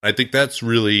I think that's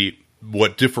really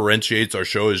what differentiates our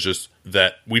show, is just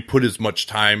that we put as much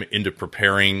time into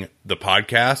preparing the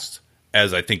podcast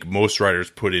as I think most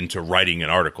writers put into writing an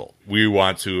article. We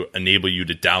want to enable you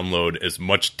to download as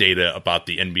much data about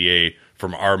the NBA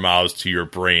from our mouths to your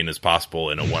brain as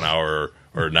possible in a 1 hour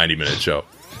or 90-minute show.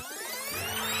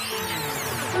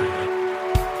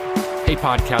 Hey,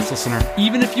 podcast listener,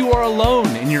 even if you are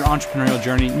alone in your entrepreneurial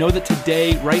journey, know that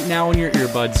today, right now in your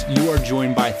earbuds, you are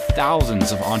joined by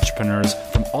thousands of entrepreneurs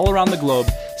from all around the globe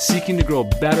seeking to grow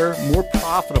better, more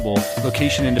profitable,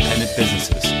 location-independent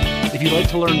businesses. If you'd like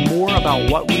to learn more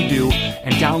about what we do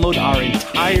and download our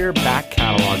entire back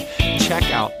catalog,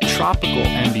 check out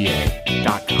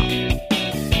tropicalmba.com.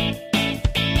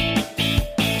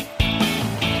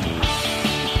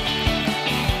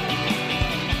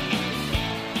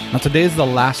 Now, today is the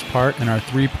last part in our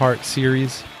 3-part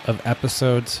series of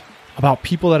episodes about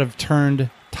people that have turned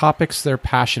topics they're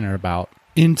passionate about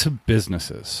into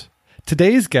businesses.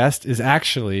 Today's guest is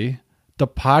actually the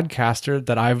podcaster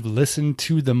that I've listened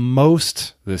to the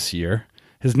most this year.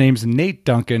 His name's Nate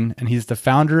Duncan, and he's the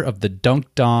founder of the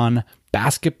Dunked On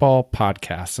Basketball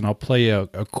Podcast. And I'll play a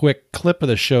quick clip of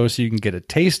the show so you can get a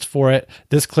taste for it.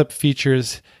 This clip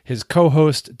features his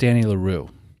co-host, Danny LaRue.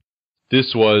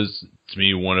 This was, to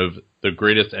me, one of the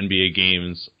greatest NBA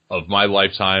games of my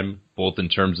lifetime, both in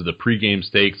terms of the pregame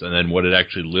stakes and then what it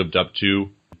actually lived up to.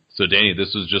 So, Danny,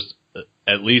 this was just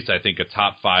at least, I think, a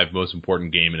top 5 most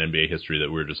important game in NBA history that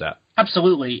we were just at.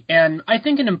 Absolutely. And I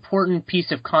think an important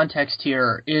piece of context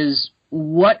here is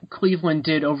what Cleveland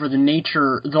did over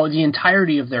the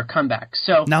entirety of their comeback.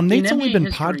 So now, Nate's only been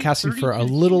podcasting for a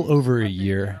little over a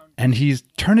year, and he's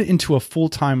turned it into a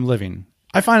full-time living.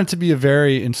 I find it to be a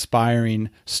very inspiring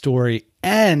story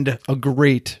and a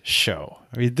great show.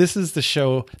 I mean, this is the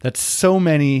show that so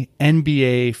many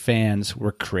NBA fans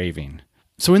were craving.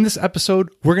 So in this episode,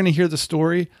 we're going to hear the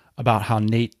story about how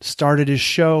Nate started his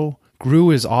show, grew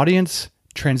his audience,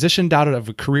 transitioned out of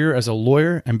a career as a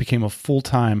lawyer, and became a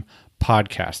full-time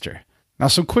podcaster. Now,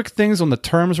 some quick things on the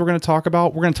terms we're going to talk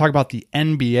about. We're going to talk about the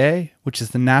NBA, which is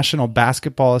the National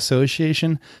Basketball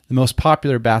Association, the most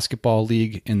popular basketball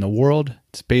league in the world.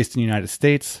 It's based in the United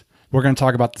States. We're going to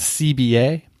talk about the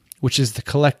CBA, which is the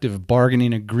collective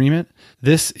bargaining agreement.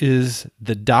 This is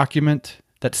the document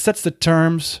that sets the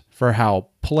terms for how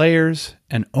players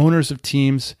and owners of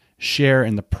teams share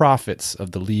in the profits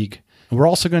of the league. And we're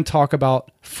also going to talk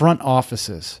about front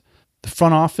offices. The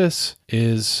front office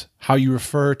is how you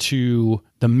refer to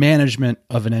the management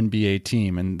of an NBA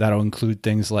team, and that'll include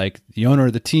things like the owner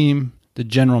of the team, the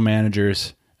general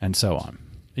managers, and so on.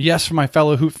 Yes, for my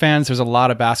fellow Hoop fans, there's a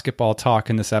lot of basketball talk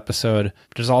in this episode,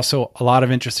 but there's also a lot of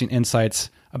interesting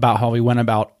insights about how he went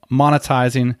about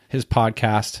monetizing his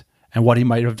podcast and what he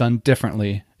might have done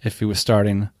differently if he was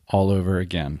starting all over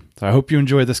again. So I hope you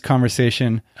enjoy this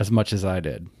conversation as much as I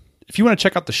did. If you want to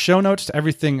check out the show notes to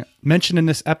everything mentioned in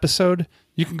this episode,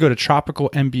 you can go to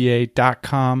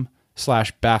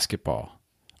tropicalmba.com/basketball.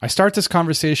 I start this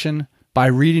conversation by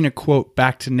reading a quote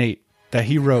back to Nate that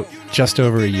he wrote just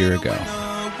over a year ago.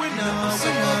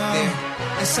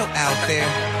 And so out there,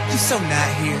 you so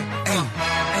not here.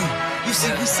 Hey, you see,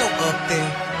 we so up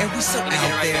there, and we so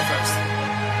out there.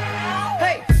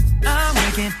 Hey, I'm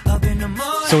waking up in the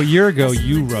morning. So a year ago,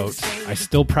 you wrote, "I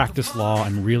still practice law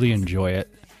and really enjoy it.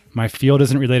 My field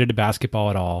isn't related to basketball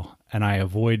at all, and I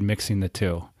avoid mixing the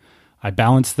two. I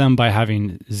balance them by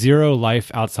having zero life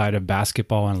outside of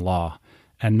basketball and law,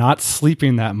 and not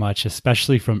sleeping that much,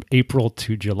 especially from April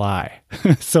to July."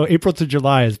 So April to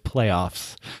July is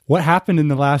playoffs. What happened in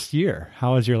the last year?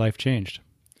 How has your life changed?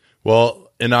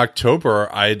 Well, in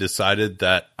October, I decided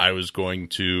that I was going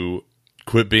to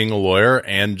quit being a lawyer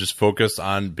and just focus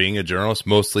on being a journalist,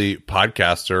 mostly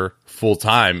podcaster, full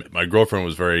time. My girlfriend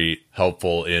was very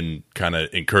helpful in kind of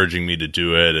encouraging me to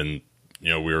do it. And, you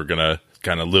know, we were going to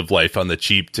kind of live life on the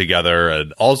cheap together.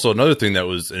 And also another thing that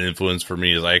was an influence for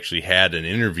me is I actually had an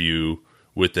interview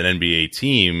with an NBA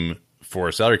team for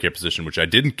a salary cap position, which I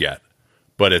didn't get.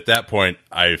 But at that point,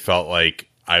 I felt like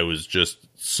I was just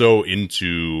so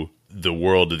into the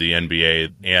world of the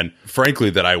NBA, and frankly,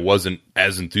 that I wasn't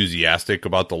as enthusiastic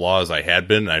about the law as I had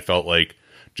been. I felt like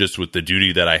just with the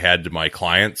duty that I had to my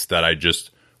clients that I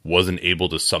just wasn't able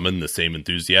to summon the same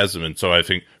enthusiasm. And so I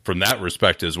think from that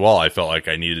respect as well, I felt like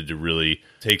I needed to really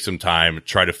take some time,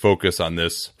 try to focus on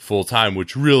this full time,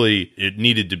 which really it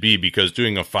needed to be, because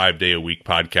doing a 5-day-a-week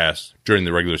podcast during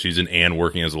the regular season and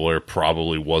working as a lawyer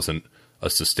probably wasn't a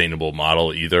sustainable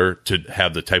model either, to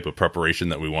have the type of preparation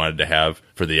that we wanted to have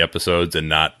for the episodes and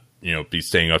not, you know, be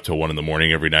staying up till 1 a.m.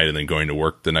 every night and then going to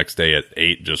work the next day at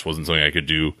 8 just wasn't something I could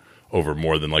do over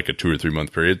more than like a 2 or 3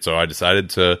 month period. So I decided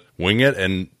to wing it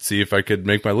and see if I could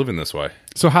make my living this way.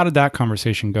 So how did that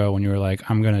conversation go when you were like,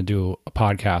 I'm going to do a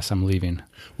podcast, I'm leaving?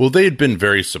 Well, they had been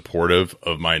very supportive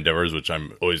of my endeavors, which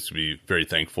I'm always to be very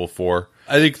thankful for.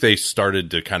 I think they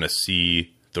started to kind of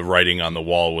see the writing on the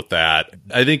wall with that.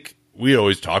 I think we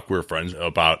always talk, we were friends,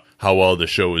 about how well the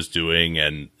show was doing.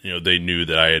 And, they knew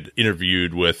that I had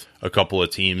interviewed with a couple of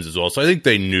teams as well. So I think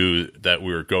they knew that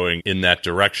we were going in that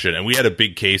direction. And we had a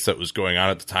big case that was going on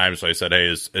at the time. So I said, hey,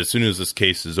 as soon as this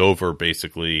case is over,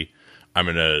 basically, I'm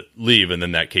going to leave. And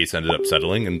then that case ended up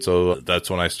settling. And so that's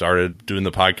when I started doing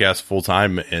the podcast full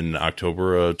time in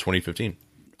October of 2015.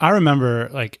 I remember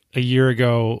like a year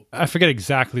ago, I forget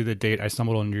exactly the date I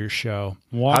stumbled on your show.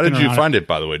 How did you find it,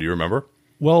 by the way? Do you remember?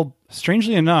 Well,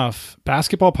 strangely enough,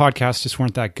 basketball podcasts just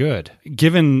weren't that good.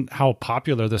 Given how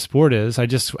popular the sport is,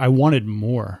 I wanted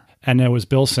more. And it was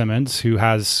Bill Simmons, who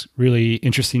has really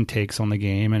interesting takes on the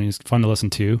game and he's fun to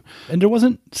listen to. And there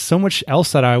wasn't so much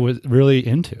else that I was really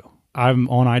into. I'm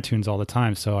on iTunes all the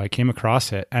time, so I came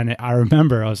across it. And I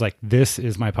remember I was like, this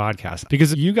is my podcast.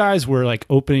 Because you guys were like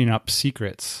opening up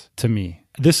secrets to me.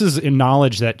 This is a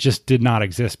knowledge that just did not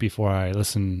exist before I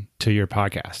listened to your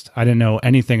podcast. I didn't know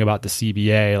anything about the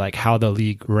CBA, like how the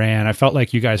league ran. I felt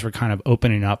like you guys were kind of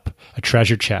opening up a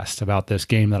treasure chest about this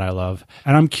game that I love.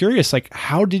 And I'm curious, like,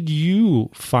 how did you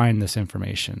find this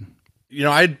information?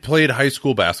 I'd played high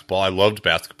school basketball. I loved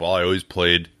basketball. I always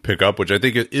played pickup, which I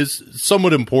think is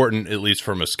somewhat important, at least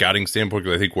from a scouting standpoint,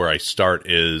 because I think where I start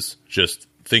is just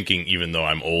thinking, even though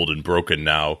I'm old and broken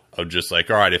now, of just like,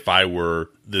 all right, if I were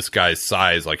this guy's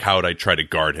size, like how would I try to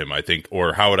guard him, I think,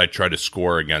 or how would I try to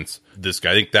score against this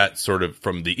guy? I think that sort of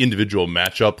from the individual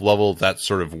matchup level, that's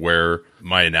sort of where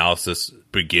my analysis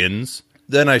begins.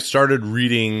 Then I started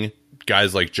reading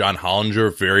guys like John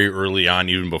Hollinger very early on,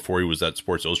 even before he was at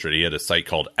Sports Illustrated. He had a site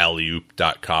called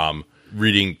alleyhoop.com,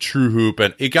 reading True Hoop.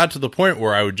 And it got to the point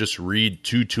where I would just read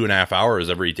 2.5 hours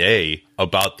every day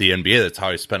about the NBA. That's how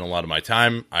I spent a lot of my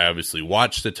time. I obviously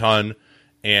watched a ton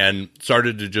and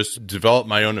started to just develop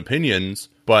my own opinions.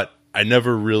 But I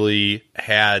never really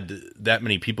had that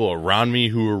many people around me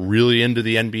who were really into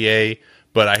the NBA.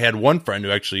 But I had one friend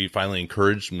who actually finally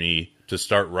encouraged me to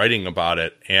start writing about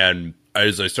it. And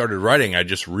as I started writing, I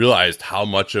just realized how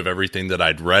much of everything that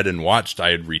I'd read and watched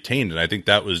I had retained. And I think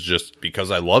that was just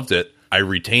because I loved it. I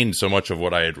retained so much of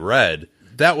what I had read.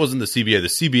 That wasn't the CBA.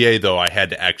 The CBA, though, I had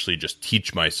to actually just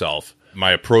teach myself.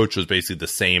 My approach was basically the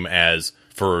same as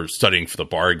for studying for the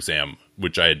bar exam,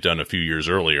 which I had done a few years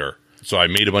earlier. So I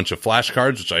made a bunch of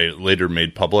flashcards, which I later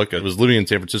made public. I was living in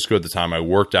San Francisco at the time. I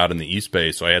worked out in the East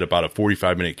Bay, so I had about a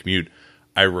 45-minute commute.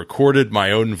 I recorded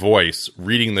my own voice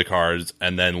reading the cards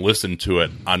and then listened to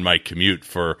it on my commute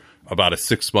for about a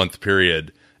 6-month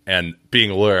period. And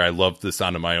being a lawyer, I loved the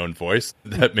sound of my own voice.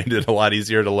 That made it a lot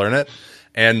easier to learn it.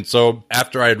 And so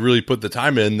after I had really put the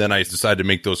time in, then I decided to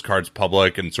make those cards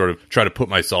public and sort of try to put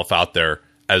myself out there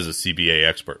as a CBA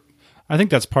expert. I think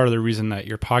that's part of the reason that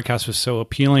your podcast was so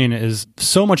appealing is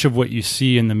so much of what you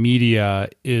see in the media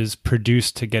is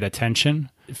produced to get attention.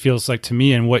 It feels like to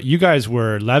me, and what you guys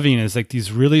were levying is like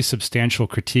these really substantial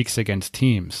critiques against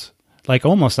teams. Like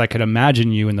almost I could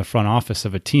imagine you in the front office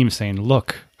of a team saying,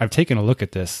 look, I've taken a look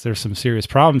at this. There's some serious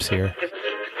problems here.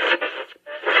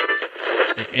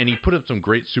 And he put up some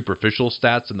great superficial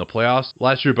stats in the playoffs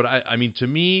last year. But I mean, to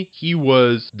me, he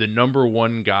was the number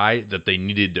one guy that they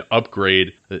needed to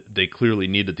upgrade. They clearly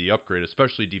needed the upgrade,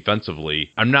 especially defensively.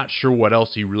 I'm not sure what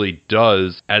else he really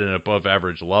does at an above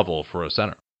average level for a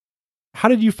center. How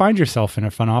did you find yourself in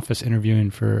a front office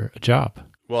interviewing for a job?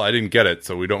 Well, I didn't get it,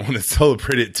 so we don't want to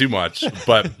celebrate it too much.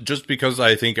 But just because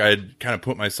I think I'd kind of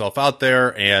put myself out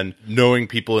there and knowing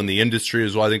people in the industry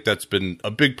as well, I think that's been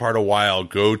a big part of why I'll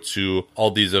go to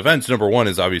all these events. Number one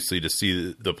is obviously to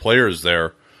see the players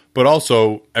there. But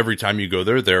also, every time you go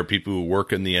there, there are people who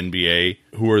work in the NBA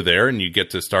who are there, and you get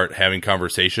to start having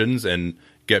conversations and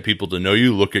get people to know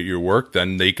you, look at your work,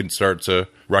 then they can start to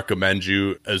recommend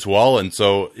you as well. And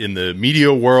so in the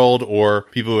media world or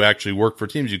people who actually work for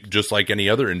teams, you just like any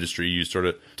other industry, you sort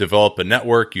of develop a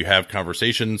network, you have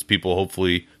conversations, people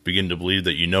hopefully begin to believe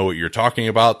that you know what you're talking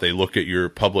about. They look at your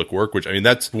public work, which I mean,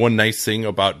 that's one nice thing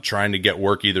about trying to get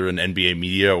work either in NBA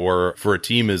media or for a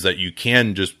team is that you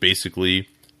can just basically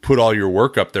put all your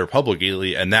work up there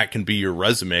publicly, and that can be your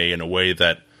resume in a way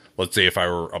that, let's say if I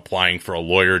were applying for a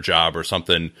lawyer job or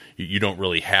something, you don't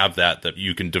really have that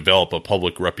you can develop a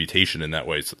public reputation in that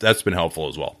way. So that's been helpful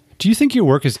as well. Do you think your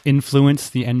work has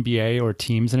influenced the NBA or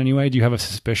teams in any way? Do you have a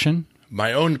suspicion?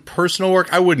 My own personal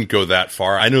work, I wouldn't go that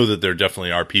far. I know that there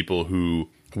definitely are people who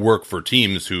work for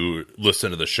teams who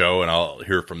listen to the show, and I'll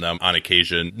hear from them on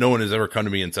occasion. No one has ever come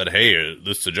to me and said, hey,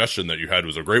 this suggestion that you had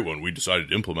was a great one. We decided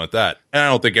to implement that. And I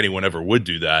don't think anyone ever would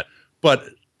do that. But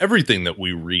everything that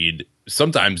we read,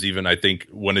 sometimes even I think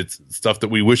when it's stuff that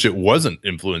we wish it wasn't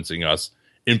influencing us,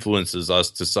 influences us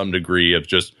to some degree of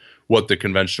just what the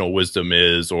conventional wisdom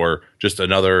is, or just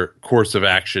another course of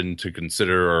action to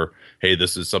consider, or, hey,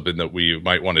 this is something that we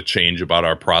might want to change about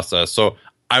our process. So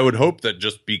I would hope that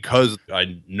just because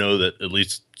I know that at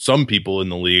least some people in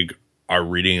the league are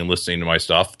reading and listening to my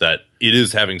stuff, that it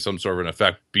is having some sort of an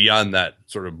effect beyond that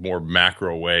sort of more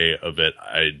macro way of it.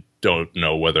 I don't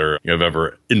know whether I've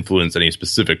ever influenced any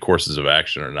specific courses of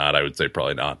action or not. I would say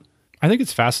probably not. I think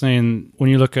it's fascinating when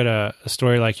you look at a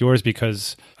story like yours,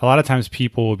 because a lot of times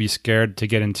people will be scared to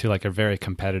get into like a very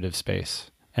competitive space.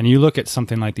 And you look at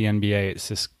something like the NBA, it's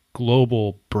this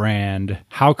global brand.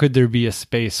 How could there be a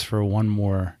space for one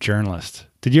more journalist?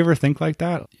 Did you ever think like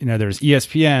that? There's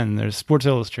ESPN, there's Sports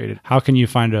Illustrated. How can you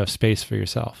find a space for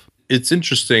yourself? It's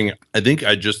interesting. I think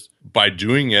by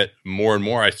doing it more and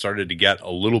more, I started to get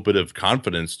a little bit of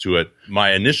confidence to it.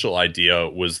 My initial idea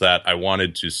was that I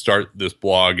wanted to start this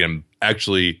blog and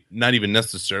actually not even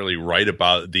necessarily write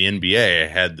about the NBA. I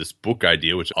had this book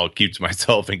idea, which I'll keep to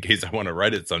myself in case I want to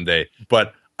write it someday.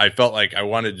 But I felt like I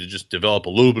wanted to just develop a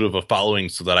little bit of a following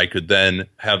so that I could then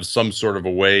have some sort of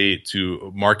a way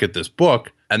to market this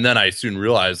book. And then I soon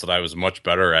realized that I was much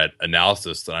better at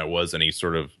analysis than I was any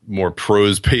sort of more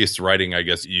prose-based writing, I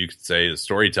guess you could say,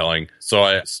 storytelling. So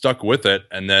I stuck with it.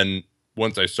 And then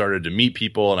once I started to meet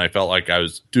people and I felt like I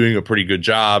was doing a pretty good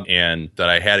job and that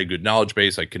I had a good knowledge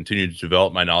base, I continued to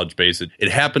develop my knowledge base.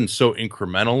 It happened so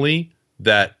incrementally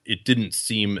that it didn't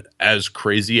seem as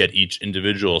crazy at each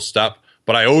individual step.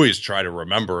 But I always try to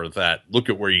remember that, look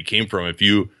at where you came from. If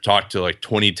you talked to like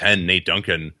 2010 Nate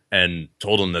Duncan and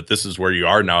told him that this is where you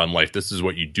are now in life, this is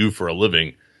what you do for a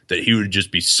living, that he would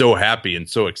just be so happy and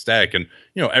so ecstatic. And,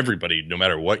 everybody, no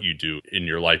matter what you do in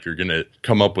your life, you're going to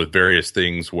come up with various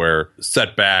things where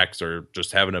setbacks or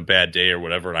just having a bad day or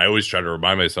whatever. And I always try to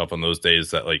remind myself on those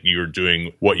days that like you're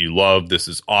doing what you love. This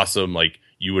is awesome. Like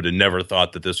you would have never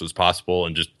thought that this was possible,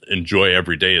 and just enjoy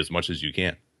every day as much as you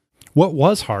can. What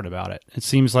was hard about it? It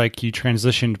seems like you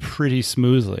transitioned pretty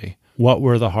smoothly. What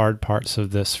were the hard parts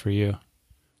of this for you?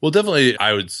 Well, definitely,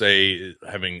 I would say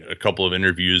having a couple of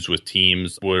interviews with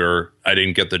teams where I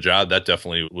didn't get the job, that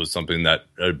definitely was something that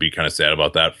I'd be kind of sad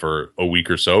about that for a week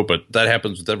or so. But that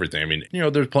happens with everything. I mean,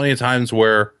 there's plenty of times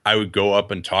where I would go up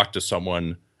and talk to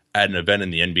someone at an event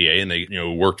in the NBA and they,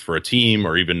 worked for a team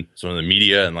or even some of the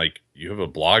media, and like, you have a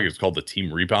blog, it's called the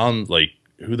Team Rebound. Like,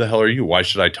 who the hell are you? Why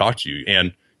should I talk to you?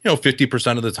 And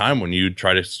 50% of the time when you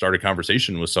try to start a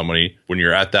conversation with somebody, when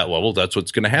you're at that level, that's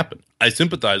what's going to happen. I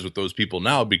sympathize with those people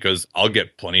now because I'll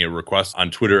get plenty of requests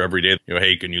on Twitter every day.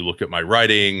 Hey, can you look at my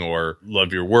writing, or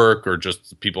love your work, or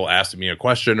just people asking me a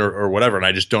question or whatever. And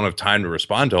I just don't have time to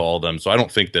respond to all of them. So I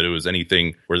don't think that it was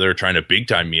anything where they're trying to big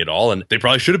time me at all. And they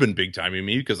probably should have been big timing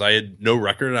me because I had no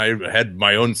record and I had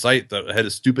my own site that had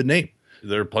a stupid name.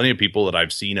 There are plenty of people that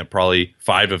I've seen at probably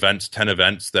 5 events, 10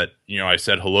 events that, I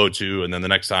said hello to. And then the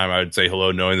next time I would say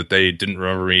hello, knowing that they didn't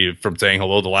remember me from saying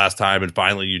hello the last time. And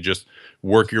finally, you just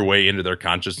work your way into their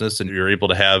consciousness and you're able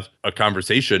to have a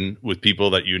conversation with people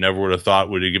that you never would have thought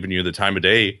would have given you the time of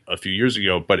day a few years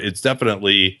ago. But it's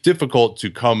definitely difficult to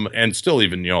come, and still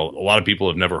even, a lot of people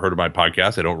have never heard of my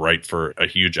podcast. I don't write for a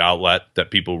huge outlet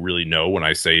that people really know. When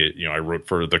I say it, I wrote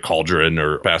for The Cauldron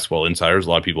or Basketball Insiders. A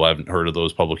lot of people haven't heard of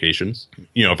those publications.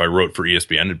 If I wrote for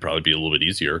ESPN, it'd probably be a little bit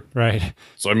easier. Right.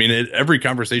 So, I mean, every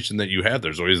conversation that you have,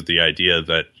 there's always the idea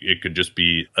that it could just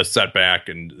be a setback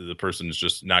and the person is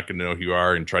just not going to know who you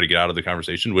are and try to get out of the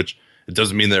conversation, which it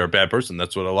doesn't mean they're a bad person.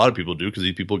 That's what a lot of people do, because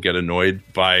these people get annoyed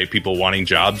by people wanting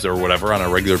jobs or whatever on a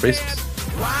regular basis.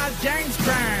 Why James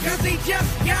crying? 'Cause he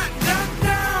just got knocked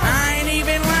down. I ain't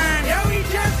even lying. Yo,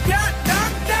 he just got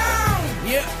knocked down.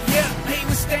 Yeah, he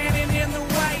was standing in the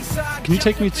way. So Can you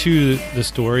take me to the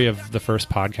story of the first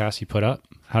podcast you put up?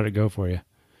 How did it go for you?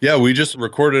 Yeah, we just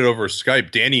recorded over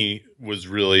Skype. Danny was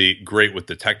really great with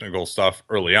the technical stuff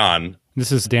early on.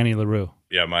 This is Danny LaRue.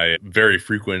 Yeah, my very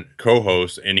frequent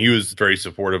co-host, and he was very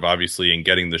supportive, obviously, in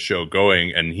getting the show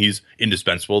going, and he's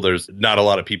indispensable. There's not a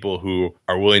lot of people who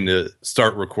are willing to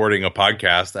start recording a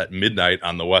podcast at midnight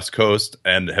on the West Coast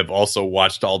and have also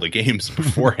watched all the games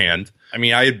beforehand. I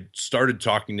mean, I had started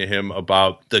talking to him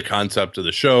about the concept of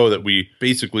the show, that we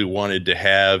basically wanted to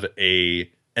have a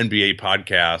NBA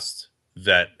podcast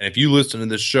that, if you listen to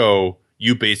this show,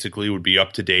 you basically would be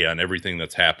up to date on everything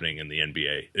that's happening in the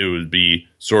NBA. It would be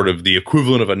sort of the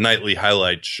equivalent of a nightly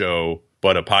highlight show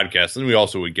but a podcast. And we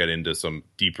also would get into some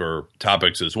deeper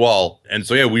topics as well. And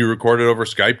so, yeah, we recorded over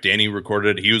Skype. Danny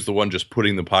recorded it. He was the one just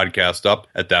putting the podcast up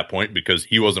at that point because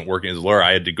he wasn't working as a lawyer.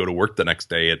 I had to go to work the next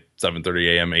day at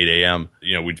 7:30 a.m., 8 a.m.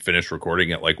 We'd finish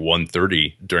recording at like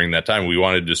 1:30 during that time. We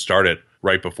wanted to start it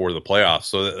right before the playoffs.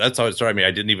 So that's how it started. I mean,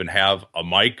 I didn't even have a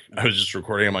mic. I was just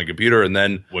recording on my computer. And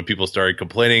then when people started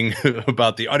complaining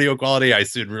about the audio quality, I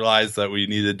soon realized that we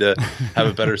needed to have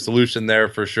a better solution there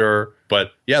for sure.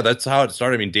 But yeah, that's how it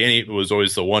started. I mean, Danny was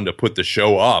always the one to put the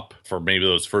show up for maybe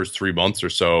those first 3 months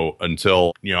or so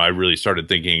until, I really started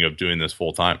thinking of doing this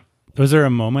full time. Was there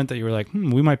a moment that you were like,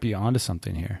 we might be onto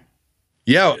something here?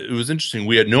 Yeah, it was interesting.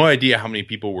 We had no idea how many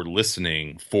people were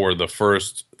listening for the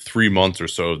first 3 months or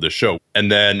so of the show.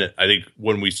 And then I think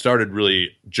when we started really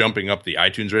jumping up the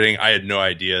iTunes rating, I had no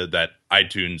idea that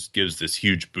iTunes gives this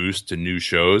huge boost to new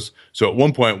shows. So at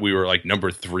one point we were like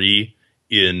number 3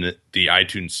 in the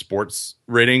iTunes sports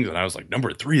ratings. And I was like,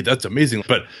 number 3, that's amazing.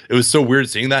 But it was so weird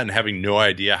seeing that and having no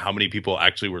idea how many people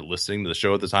actually were listening to the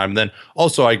show at the time. And then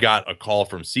also I got a call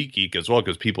from SeatGeek as well,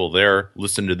 because people there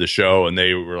listened to the show and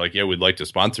they were like, yeah, we'd like to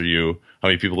sponsor you. How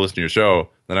many people listen to your show?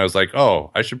 Then I was like, oh,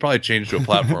 I should probably change to a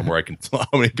platform where I can tell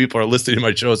how many people are listening to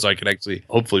my show so I can actually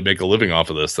hopefully make a living off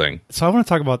of this thing. So I want to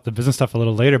talk about the business stuff a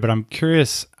little later, but I'm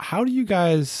curious, how do you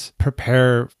guys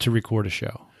prepare to record a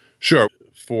show? Sure.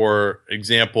 For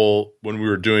example, when we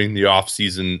were doing the off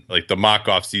season, like the mock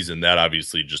off season, that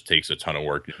obviously just takes a ton of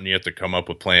work. And you have to come up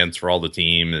with plans for all the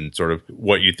team and sort of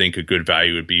what you think a good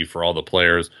value would be for all the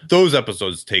players. Those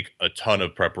episodes take a ton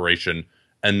of preparation.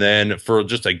 And then for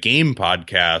just a game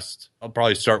podcast, I'll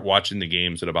probably start watching the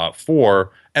games at about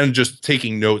 4 and just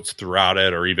taking notes throughout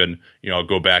it, or even, I'll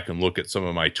go back and look at some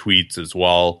of my tweets as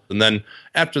well. And then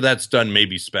after that's done,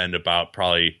 maybe spend about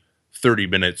probably 30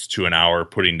 minutes to an hour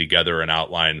putting together an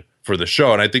outline for the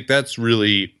show. And I think that's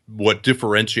really what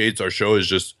differentiates our show, is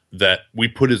just that we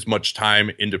put as much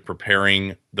time into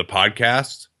preparing the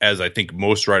podcast as I think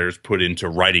most writers put into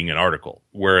writing an article.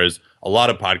 Whereas a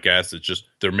lot of podcasts, it's just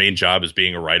their main job is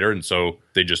being a writer. And so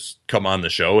they just come on the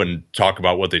show and talk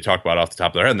about what they talk about off the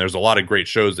top of their head. And there's a lot of great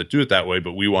shows that do it that way,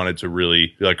 but we wanted to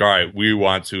really be like, all right, we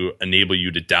want to enable you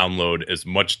to download as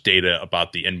much data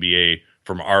about the NBA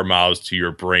from our mouths to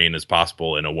your brain as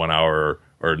possible in a 1 hour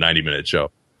or 90-minute show.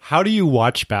 How do you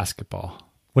watch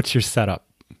basketball? What's your setup?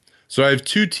 So I have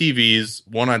 2 TVs,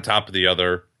 one on top of the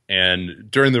other. And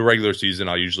during the regular season,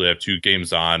 I'll usually have 2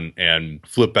 games on and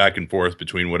flip back and forth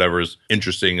between whatever's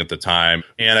interesting at the time.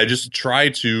 And I just try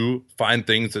to find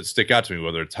things that stick out to me,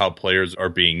 whether it's how players are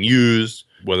being used,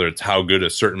 whether it's how good a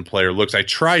certain player looks. I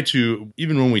try to,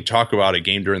 even when we talk about a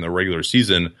game during the regular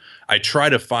season, I try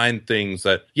to find things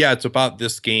that, yeah, it's about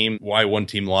this game, why one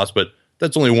team lost, but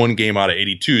that's only one game out of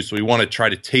 82. So we want to try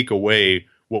to take away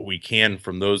what we can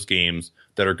from those games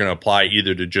that are going to apply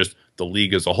either to just the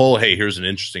league as a whole. Hey, here's an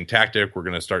interesting tactic we're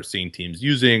going to start seeing teams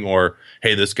using, or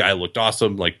hey, this guy looked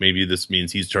awesome. Like maybe this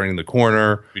means he's turning the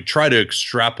corner. We try to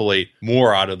extrapolate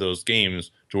more out of those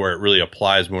games to where it really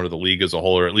applies more to the league as a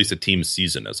whole, or at least a team's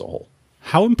season as a whole.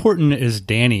 How important is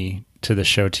Danny to the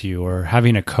show to you, or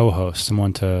having a co-host,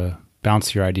 someone to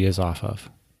bounce your ideas off of?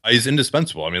 He's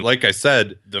indispensable. I mean, like I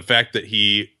said, the fact that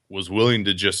he was willing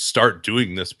to just start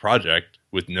doing this project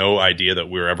with no idea that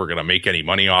we were ever going to make any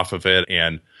money off of it,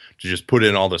 and to just put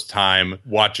in all this time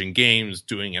watching games,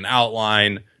 doing an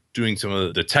outline, doing some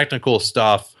of the technical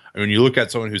stuff. I mean, you look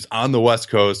at someone who's on the West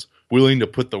Coast, willing to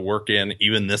put the work in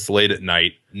even this late at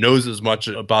night, knows as much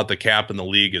about the cap and the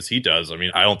league as he does. I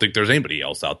mean, I don't think there's anybody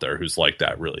else out there who's like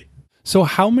that, really. So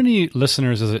how many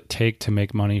listeners does it take to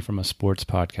make money from a sports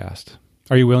podcast?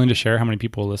 Are you willing to share how many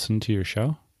people listen to your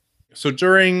show? So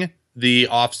during the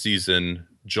off season,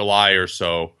 July or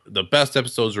so, the best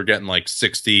episodes were getting like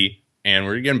 60, and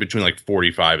we're getting between like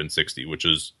 45 and 60, which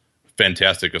is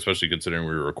fantastic, especially considering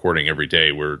we were recording every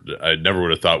day. I never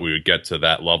would have thought we would get to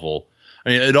that level. I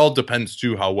mean, it all depends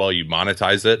too how well you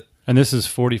monetize it. And this is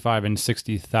 45 and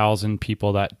 60,000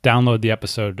 people that download the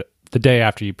episode the day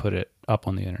after you put it up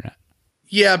on the internet.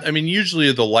 Yeah, I mean,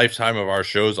 usually the lifetime of our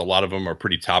shows, a lot of them are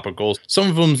pretty topical. Some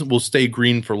of them will stay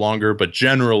green for longer, but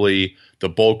generally the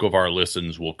bulk of our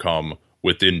listens will come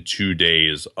within 2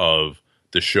 days of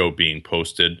the show being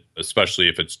posted, especially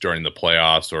if it's during the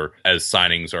playoffs or as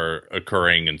signings are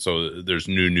occurring. And so there's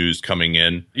new news coming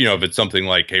in. If it's something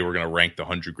like, hey, we're going to rank the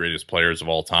 100 greatest players of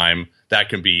all time, that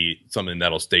can be something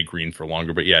that'll stay green for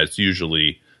longer. But yeah, it's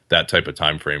usually that type of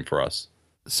time frame for us.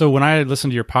 So when I listen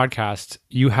to your podcast,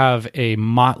 you have a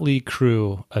motley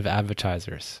crew of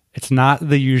advertisers. It's not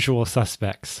the usual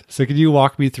suspects. So could you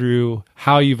walk me through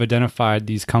how you've identified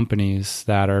these companies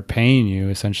that are paying you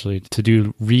essentially to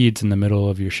do reads in the middle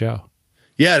of your show?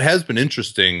 Yeah, it has been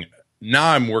interesting.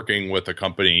 Now I'm working with a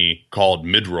company called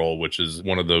Midroll, which is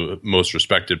one of the most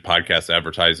respected podcast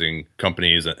advertising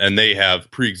companies. And they have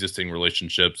pre-existing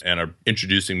relationships and are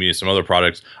introducing me to some other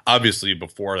products. Obviously,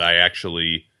 before I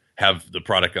actually have the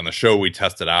product on the show, we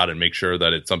test it out and make sure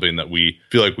that it's something that we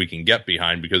feel like we can get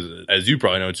behind. Because as you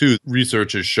probably know too,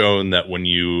 research has shown that when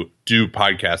you do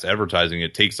podcast advertising,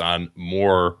 it takes on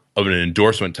more of an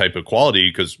endorsement type of quality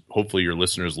because hopefully your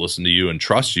listeners listen to you and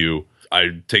trust you.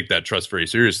 I take that trust very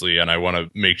seriously, and I want to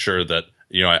make sure that,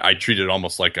 I treat it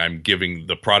almost like I'm giving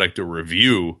the product a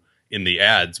review in the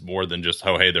ads more than just,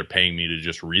 oh, hey, they're paying me to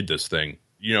just read this thing.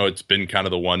 It's been kind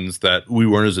of the ones that we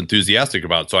weren't as enthusiastic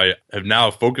about. So I have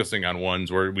now focusing on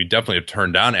ones where we definitely have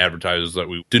turned down advertisers that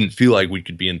we didn't feel like we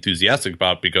could be enthusiastic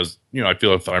about because, I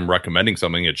feel if I'm recommending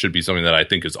something, it should be something that I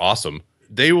think is awesome.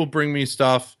 They will bring me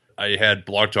stuff. I had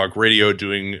Blog Talk Radio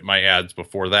doing my ads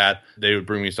before that. They would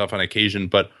bring me stuff on occasion,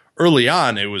 but early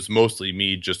on, it was mostly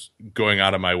me just going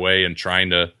out of my way and trying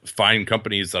to find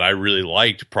companies that I really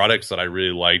liked, products that I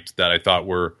really liked that I thought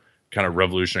were kind of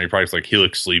revolutionary products. Like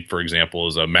Helix Sleep, for example,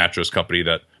 is a mattress company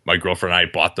that my girlfriend and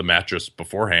I bought the mattress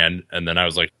beforehand. And then I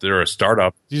was like, they're a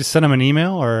startup. Did you just send them an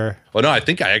email or? Well, no, I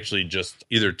think I actually just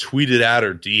either tweeted at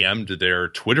or DM'd their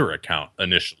Twitter account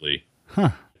initially.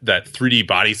 Huh. That 3D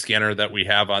body scanner that we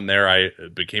have on there, I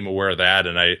became aware of that.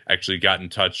 And I actually got in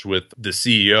touch with the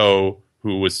CEO,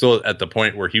 who was still at the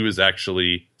point where he was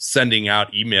actually sending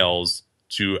out emails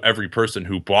to every person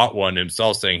who bought one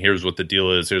himself saying, here's what the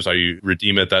deal is, here's how you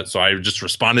redeem it. So I just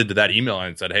responded to that email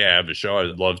and said, hey, I have a show.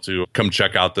 I'd love to come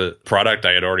check out the product.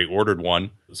 I had already ordered one.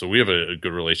 So we have a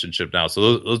good relationship now.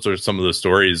 So those are some of the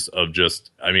stories of just,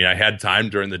 I had time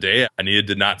during the day. I needed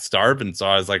to not starve. And so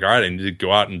I was like, all right, I need to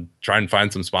go out and try and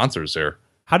find some sponsors here.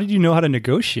 How did you know how to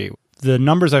negotiate? The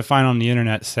numbers I find on the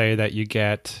internet say that you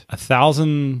get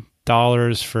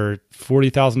 $1,000 for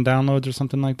 40,000 downloads or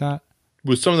something like that.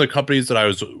 With some of the companies that I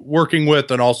was working with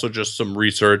and also just some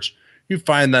research, you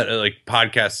find that like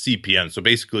podcast CPM, so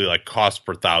basically like cost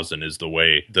per thousand is the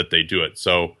way that they do it.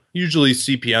 So usually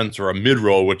CPMs are a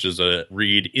mid-roll, which is a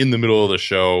read in the middle of the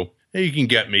show. And you can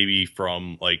get maybe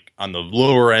from like on the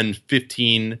lower end,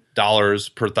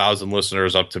 $15 per thousand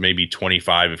listeners up to maybe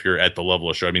 25 if you're at the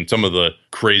level of show. Some of the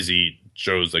crazy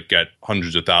shows that get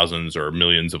hundreds of thousands or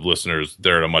millions of listeners,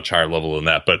 they're at a much higher level than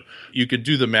that. But you could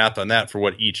do the math on that for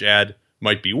what each ad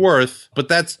might be worth, but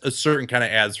that's a certain kind of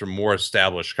ads from more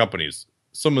established companies.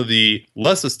 Some of the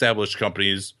less established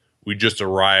companies, we just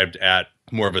arrived at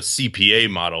more of a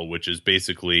CPA model, which is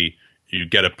basically you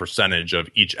get a percentage of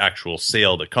each actual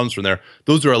sale that comes from there.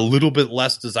 Those are a little bit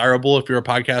less desirable if you're a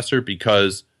podcaster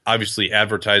because obviously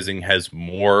advertising has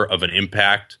more of an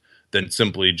impact than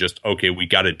simply just, okay, we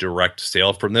got a direct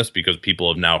sale from this because people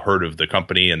have now heard of the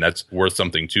company and that's worth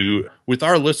something too. With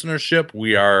our listenership,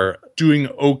 we are doing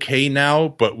okay now,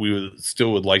 but we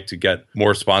still would like to get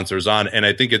more sponsors on. And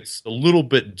I think it's a little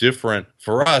bit different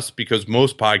for us because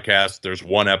most podcasts, there's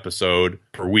one episode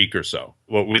per week or so.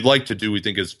 What we'd like to do, we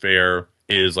think is fair,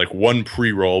 is like one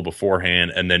pre-roll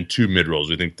beforehand and then 2 mid-rolls.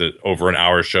 We think that over an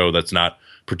hour show, that's not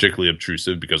particularly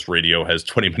obtrusive because radio has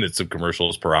 20 minutes of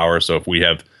commercials per hour. So if we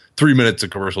have 3 minutes of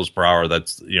commercials per hour,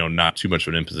 that's not too much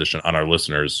of an imposition on our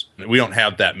listeners. We don't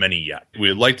have that many yet.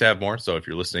 We'd like to have more. So if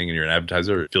you're listening and you're an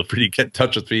advertiser, feel free to get in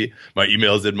touch with me. My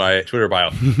email is in my Twitter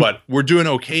bio. But we're doing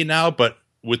okay now. But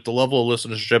with the level of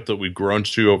listenership that we've grown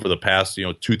to over the past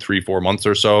 2, 3, 4 months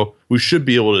or so, we should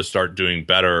be able to start doing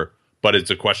better. But it's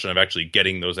a question of actually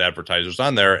getting those advertisers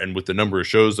on there. And with the number of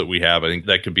shows that we have, I think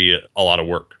that could be a lot of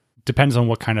work. Depends on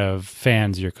what kind of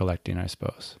fans you're collecting, I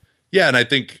suppose. Yeah, and I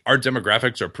think our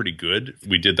demographics are pretty good.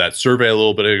 We did that survey a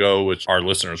little bit ago, which our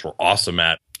listeners were awesome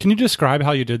at. Can you describe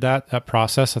how you did that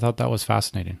process? I thought that was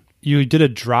fascinating. You did a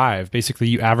drive. Basically,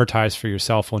 you advertised for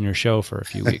yourself on your show for a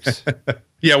few weeks.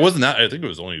 Yeah, it wasn't that. I think it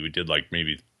was only we did like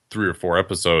maybe 3 or 4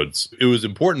 episodes. It was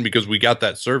important because we got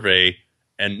that survey.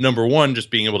 And number one,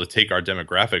 just being able to take our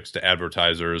demographics to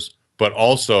advertisers, but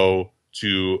also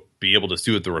to be able to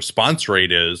see what the response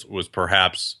rate is was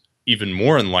perhaps even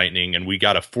more enlightening. And we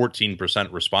got a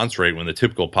 14% response rate when the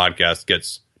typical podcast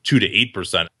gets 2 to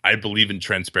 8%. I believe in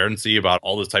transparency about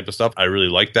all this type of stuff. I really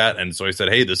like that. And so I said,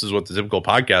 hey, this is what the typical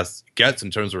podcast gets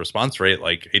in terms of response rate.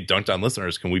 Like, hey, Dunked On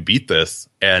listeners, can we beat this?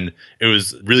 And it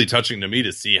was really touching to me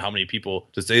to see how many people,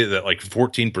 to say that like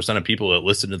 14% of people that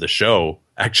listened to the show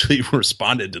actually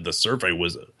responded to the survey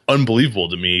was unbelievable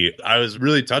to me. I was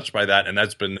really touched by that. And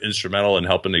that's been instrumental in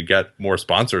helping to get more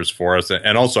sponsors for us.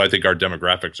 And also, I think our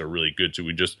demographics are really good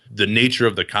too. The nature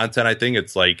of the content, I think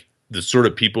it's like, the sort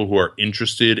of people who are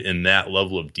interested in that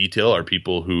level of detail are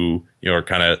people who, are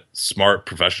kind of smart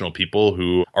professional people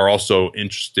who are also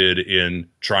interested in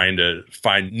trying to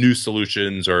find new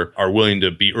solutions or are willing to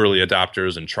be early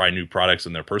adopters and try new products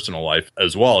in their personal life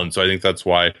as well. And so I think that's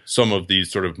why some of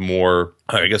these sort of more,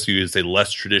 I guess you could say,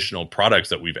 less traditional products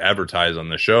that we've advertised on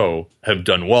the show have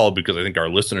done well, because I think our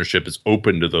listenership is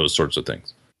open to those sorts of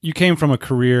things. You came from a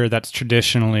career that's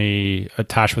traditionally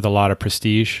attached with a lot of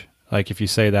prestige. Like if you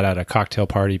say that at a cocktail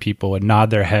party, people would nod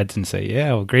their heads and say,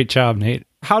 yeah, well, great job, Nate.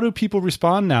 How do people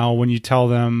respond now when you tell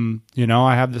them,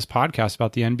 I have this podcast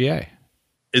about the NBA?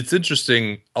 It's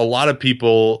interesting. A lot of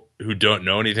people who don't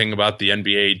know anything about the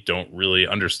NBA don't really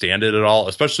understand it at all,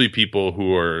 especially people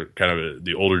who are kind of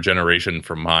the older generation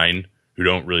from mine, who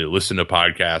don't really listen to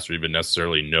podcasts or even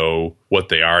necessarily know what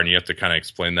they are. And you have to kind of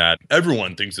explain that.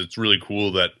 Everyone thinks it's really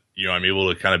cool that, I'm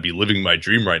able to kind of be living my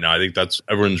dream right now. I think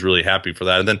everyone's really happy for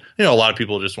that. And then, a lot of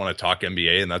people just want to talk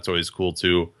NBA, and that's always cool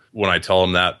too when I tell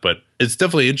them that. But it's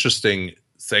definitely interesting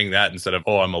saying that instead of,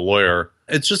 I'm a lawyer.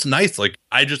 It's just nice. Like,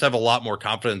 I just have a lot more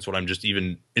confidence when I'm just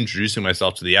even introducing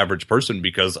myself to the average person,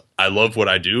 because I love what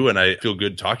I do and I feel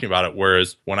good talking about it.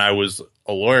 Whereas when I was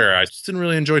a lawyer, I just didn't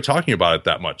really enjoy talking about it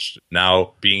that much.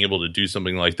 Now, being able to do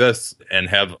something like this and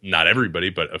have not everybody,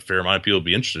 but a fair amount of people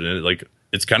be interested in it, like,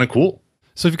 it's kind of cool.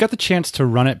 So if you got the chance to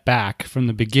run it back from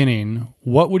the beginning,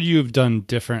 what would you have done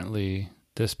differently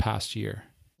this past year?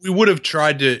 We would have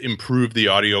tried to improve the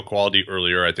audio quality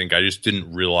earlier. I think I just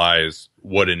didn't realize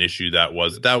what an issue that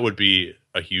was. That would be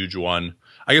a huge one.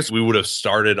 I guess we would have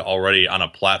started already on a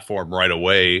platform right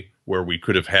away where we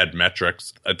could have had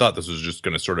metrics. I thought this was just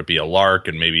going to sort of be a lark,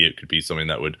 and maybe it could be something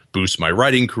that would boost my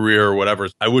writing career or whatever.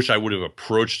 I wish I would have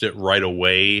approached it right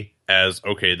away as,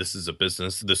 okay, this is a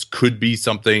business. This could be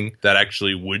something that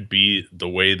actually would be the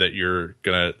way that you're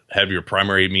going to have your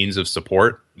primary means of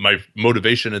support. My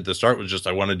motivation at the start was just,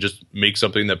 I want to just make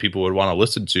something that people would want to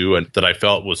listen to, and that I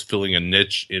felt was filling a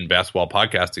niche in basketball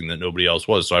podcasting that nobody else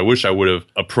was. So I wish I would have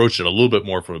approached it a little bit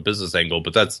more from a business angle,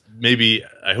 but that's maybe,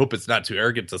 I hope it's not too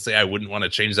arrogant to say I wouldn't want to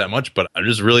change that much, but I'm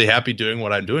just really happy doing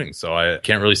what I'm doing. So I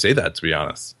can't really say that, to be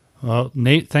honest. Well,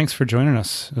 Nate, thanks for joining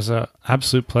us. It was an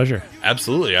absolute pleasure.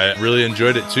 Absolutely. I really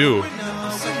enjoyed it too.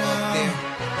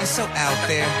 It's so out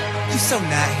there. You so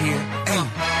not here.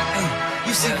 Hey,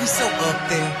 you see, we so up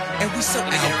there, and we so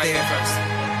out there.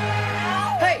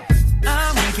 Hey,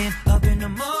 I'm waking up in the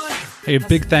morning. Hey, a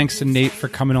big thanks to Nate for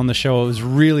coming on the show. It was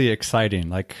really exciting.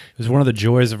 Like, it was one of the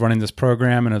joys of running this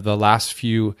program, and of the last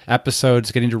few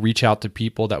episodes, getting to reach out to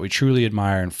people that we truly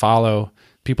admire and follow,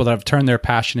 people that have turned their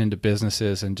passion into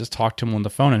businesses, and just talk to them on the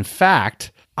phone. In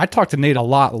fact, I talked to Nate a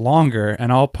lot longer,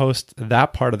 and I'll post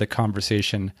that part of the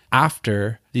conversation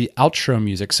after the outro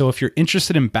music. So if you're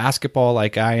interested in basketball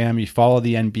like I am, you follow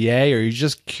the NBA, or you're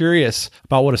just curious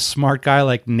about what a smart guy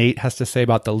like Nate has to say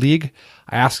about the league,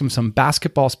 I ask him some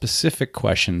basketball-specific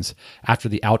questions after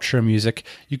the outro music.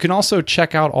 You can also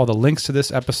check out all the links to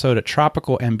this episode at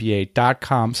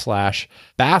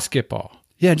tropicalnba.com/basketball.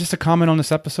 Yeah, just a comment on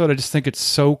this episode. I just think it's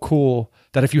so cool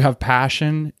that if you have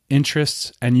passion,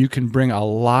 interests, and you can bring a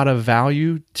lot of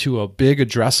value to a big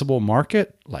addressable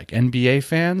market like NBA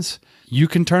fans, you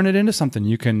can turn it into something.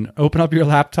 You can open up your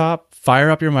laptop,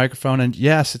 fire up your microphone, and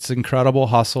yes, it's incredible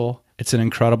hustle. It's an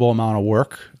incredible amount of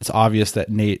work. It's obvious that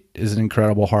Nate is an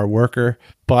incredible hard worker,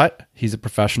 but he's a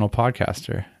professional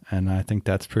podcaster. And I think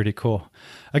that's pretty cool.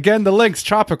 Again, the link's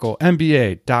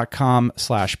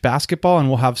tropicalnba.com/basketball, and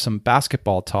we'll have some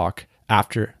basketball talk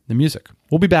after the music.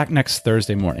 We'll be back next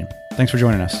Thursday morning. Thanks for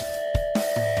joining us.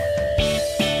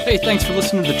 Hey, thanks for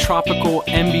listening to the Tropical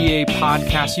NBA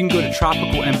podcast. You can go to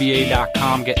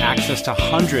tropicalnba.com, get access to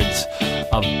hundreds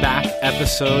of back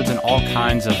episodes and all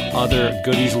kinds of other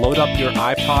goodies. Load up your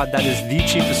iPod. That is the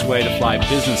cheapest way to fly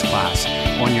business class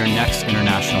on your next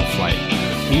international flight.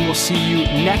 We will see you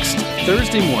next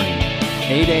Thursday morning,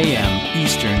 8 a.m.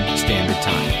 Eastern Standard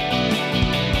Time.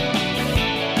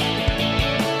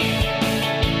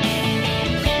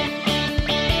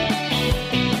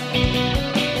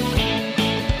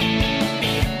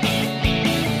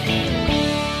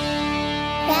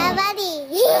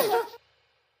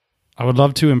 I would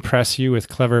love to impress you with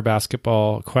clever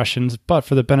basketball questions, but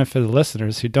for the benefit of the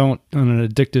listeners who don't, on an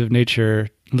addictive nature,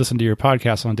 listen to your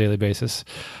podcast on a daily basis,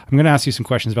 I'm going to ask you some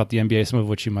questions about the NBA, some of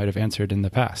which you might have answered in the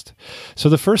past. So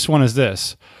the first one is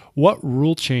this. What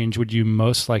rule change would you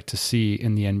most like to see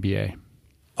in the NBA?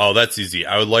 Oh, that's easy.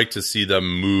 I would like to see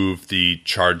them move the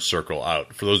charge circle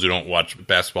out. For those who don't watch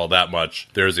basketball that much,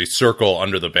 there's a circle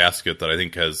under the basket that I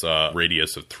think has a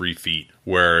radius of 3 feet,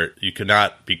 where you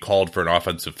cannot be called for an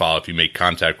offensive foul if you make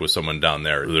contact with someone down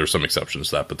there. There's some exceptions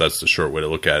to that, but that's the short way to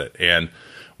look at it. And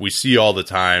We see all the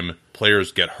time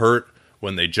players get hurt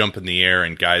when they jump in the air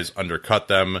and guys undercut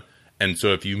them. And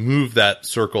so if you move that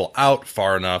circle out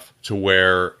far enough to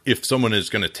where if someone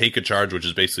is going to take a charge, which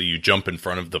is basically you jump in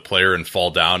front of the player and fall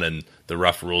down and the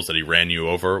ref rules that he ran you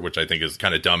over, which I think is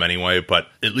kind of dumb anyway. But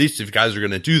at least if guys are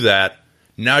going to do that,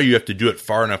 now you have to do it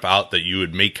far enough out that you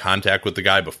would make contact with the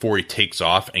guy before he takes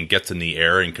off and gets in the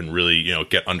air and can really,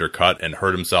 get undercut and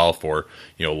hurt himself or,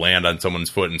 land on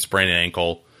someone's foot and sprain an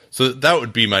ankle. So that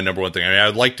would be my number one thing. I mean, I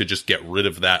would like to just get rid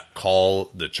of that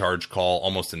call, the charge call,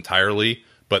 almost entirely.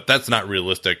 But that's not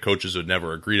realistic. Coaches would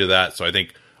never agree to that. So I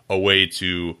think a way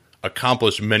to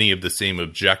accomplish many of the same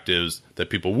objectives that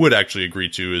people would actually agree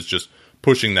to is just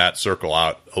pushing that circle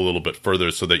out a little bit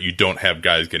further so that you don't have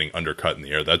guys getting undercut in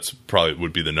the air. That's probably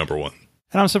would be the number one.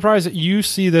 And I'm surprised that you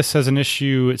see this as an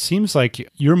issue. It seems like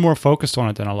you're more focused on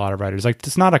it than a lot of writers. Like,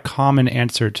 it's not a common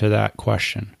answer to that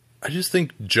question. I just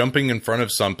think jumping in front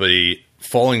of somebody,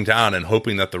 falling down and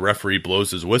hoping that the referee blows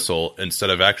his whistle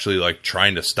instead of actually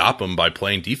trying to stop him by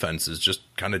playing defense is just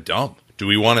kind of dumb. Do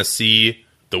we want to see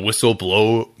the whistle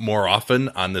blow more often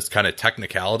on this kind of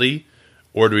technicality?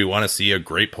 Or do we want to see a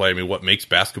great play? I mean, what makes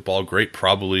basketball great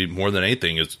probably more than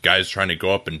anything is guys trying to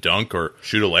go up and dunk or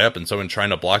shoot a layup and someone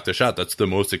trying to block the shot. That's the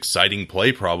most exciting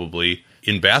play probably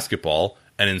in basketball.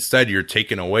 And instead you're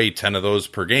taking away 10 of those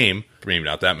per game, maybe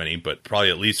not that many, but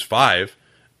probably at least 5,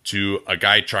 to a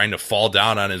guy trying to fall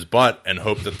down on his butt and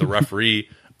hope that the referee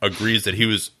agrees that he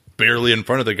was barely in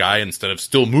front of the guy instead of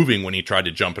still moving when he tried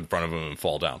to jump in front of him and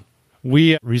fall down.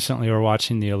 We recently were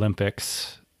watching the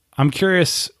Olympics. I'm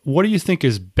curious, what do you think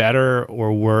is better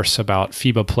or worse about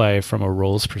FIBA play from a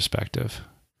rules perspective?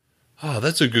 Oh,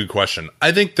 that's a good question.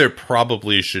 I think there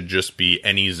probably should just be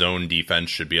any zone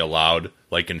defense should be allowed,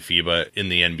 like in FIBA. In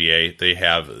the NBA, they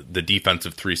have the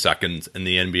defensive 3 seconds in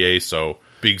the NBA, so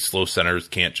big, slow centers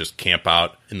can't just camp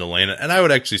out in the lane. And I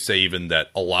would actually say even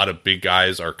that a lot of big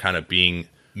guys are kind of being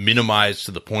minimized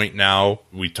to the point now.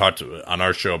 We talked on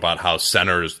our show about how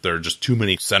centers, there are just too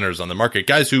many centers on the market.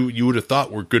 Guys who you would have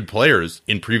thought were good players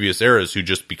in previous eras who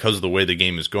just because of the way the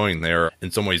game is going, they're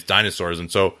in some ways dinosaurs. And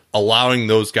so allowing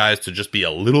those guys to just be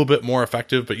a little bit more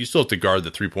effective, but you still have to guard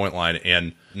the 3-point line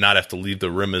and not have to leave the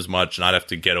rim as much, not have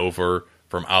to get over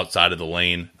from outside of the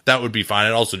lane. That would be fine.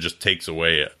 It also just takes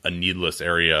away a needless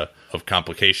area of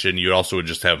complication. You also would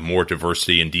just have more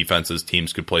diversity in defenses.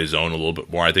 Teams could play zone a little bit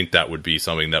more. I think that would be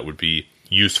something that would be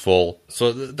useful.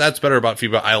 So that's better about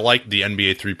FIBA. I like the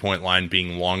NBA 3-point line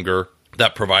being longer.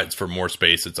 That provides for more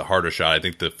space. It's a harder shot. I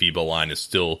think the FIBA line is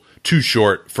still too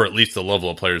short for at least the level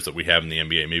of players that we have in the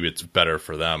NBA. Maybe it's better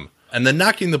for them. And then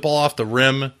knocking the ball off the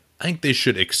rim, I think they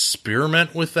should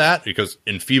experiment with that because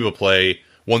in FIBA play,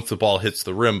 once the ball hits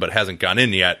the rim but hasn't gone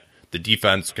in yet, the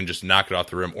defense can just knock it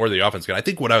off the rim or the offense can. I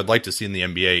think what I would like to see in the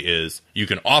NBA is you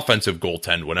can offensive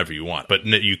goaltend whenever you want, but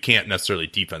you can't necessarily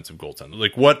defensive goaltend.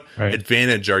 Like, what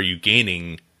advantage are you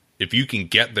gaining if you can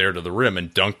get there to the rim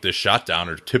and dunk this shot down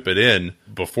or tip it in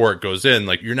before it goes in?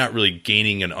 Like, you're not really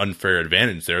gaining an unfair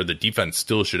advantage there. The defense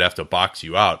still should have to box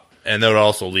you out. And that would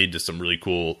also lead to some really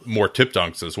cool, more tip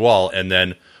dunks as well. And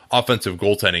then offensive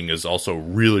goaltending is also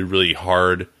really, really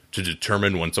hard to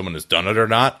determine when someone has done it or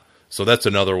not. So that's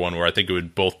another one where I think it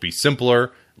would both be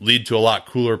simpler, lead to a lot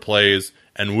cooler plays,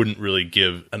 and wouldn't really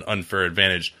give an unfair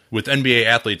advantage. With NBA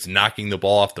athletes knocking the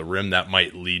ball off the rim, that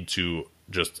might lead to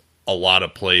just a lot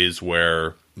of plays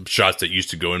where shots that used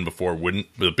to go in before wouldn't.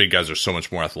 The big guys are so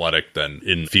much more athletic than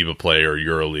in FIBA play or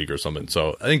EuroLeague or something.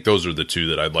 So I think those are the two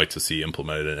that I'd like to see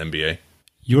implemented in NBA.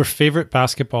 Your favorite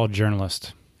basketball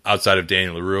journalist? Outside of Danny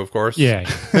LaRue, of course. Yeah.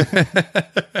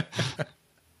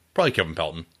 Probably Kevin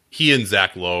Pelton. He and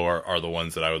Zach Lowe are the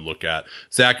ones that I would look at.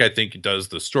 Zach, I think, does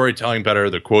the storytelling better,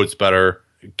 the quotes better.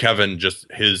 Kevin, just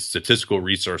his statistical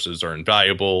resources are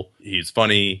invaluable. He's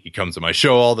funny. He comes to my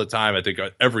show all the time. I think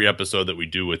every episode that we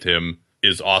do with him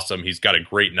is awesome. He's got a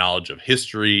great knowledge of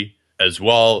history as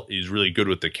well. He's really good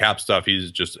with the cap stuff. He's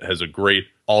just has a great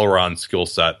all-around skill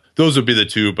set. Those would be the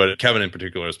two, but Kevin in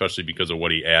particular, especially because of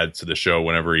what he adds to the show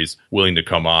whenever he's willing to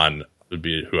come on, would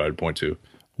be who I'd point to.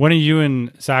 When are you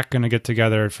and Zach going to get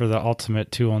together for the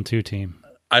ultimate 2-on-2 team?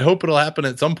 I hope it'll happen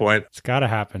at some point. It's got to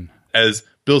happen. As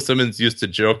Bill Simmons used to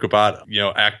joke about,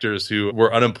 actors who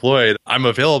were unemployed, I'm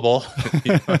available.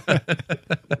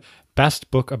 Best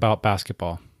book about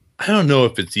basketball? I don't know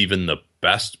if it's even the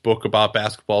best book about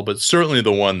basketball, but certainly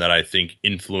the one that I think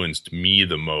influenced me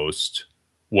the most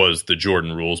was The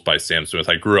Jordan Rules by Sam Smith.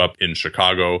 I grew up in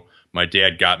Chicago. My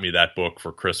dad got me that book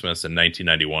for Christmas in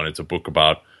 1991. It's a book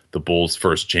about the Bulls'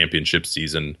 first championship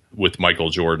season with Michael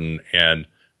Jordan. And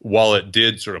while it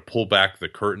did sort of pull back the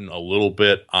curtain a little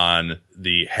bit on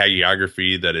the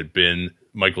hagiography that had been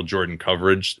Michael Jordan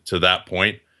coverage to that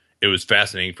point. It was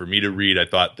fascinating for me to read. I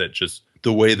thought that just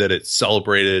the way that it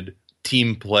celebrated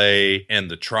team play and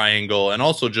the triangle, and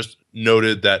also just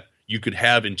noted that you could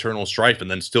have internal strife and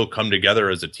then still come together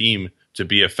as a team to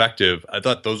be effective. I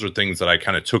thought those are things that I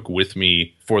kind of took with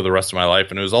me for the rest of my life.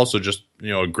 And it was also just,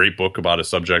 a great book about a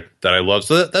subject that I love.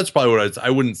 So that's probably what I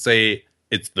wouldn't say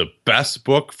it's the best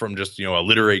book from just, a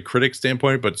literary critic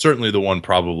standpoint, but certainly the one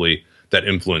probably that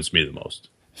influenced me the most.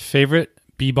 Favorite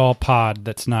B-ball pod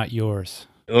that's not yours?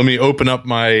 Let me open up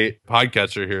my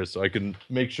podcatcher here so I can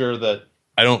make sure that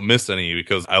I don't miss any,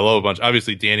 because I love a bunch.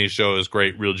 Obviously, Danny's show is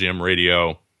great. Real GM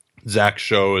Radio. Zach's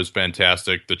show is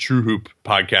fantastic. The True Hoop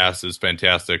podcast is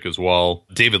fantastic as well.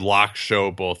 David Locke's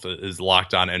show, both is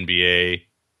Locked On NBA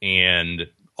and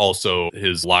also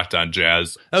his Locked On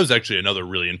Jazz. That was actually another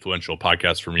really influential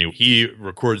podcast for me. He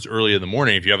records early in the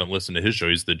morning. If you haven't listened to his show,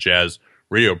 he's the Jazz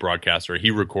radio broadcaster.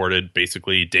 He recorded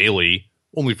basically daily,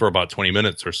 only for about 20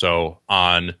 minutes or so,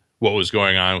 on what was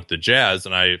going on with the Jazz.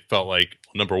 And I felt like,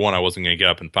 number one, I wasn't going to get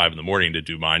up at 5 a.m. to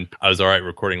do mine. I was all right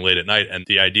recording late at night. And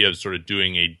the idea of sort of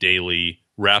doing a daily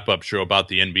wrap-up show about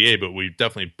the NBA, but we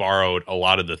definitely borrowed a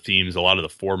lot of the themes, a lot of the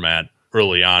format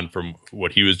early on from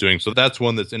what he was doing. So that's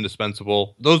one that's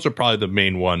indispensable. Those are probably the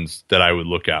main ones that I would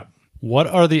look at. What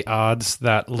are the odds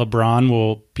that LeBron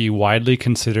will be widely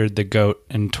considered the GOAT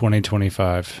in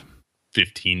 2025?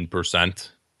 15%.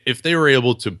 If they were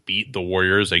able to beat the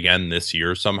Warriors again this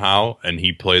year somehow, and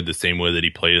he played the same way that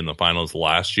he played in the finals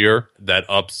last year, that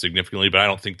ups significantly, but I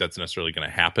don't think that's necessarily going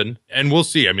to happen. And we'll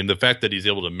see. I mean, the fact that he's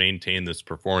able to maintain this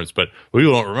performance, but what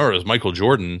people don't remember is Michael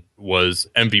Jordan was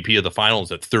MVP of the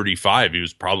finals at 35. He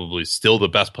was probably still the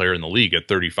best player in the league at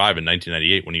 35 in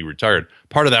 1998 when he retired.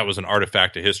 Part of that was an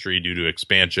artifact of history due to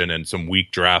expansion and some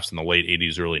weak drafts in the late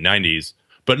 80s, early 90s.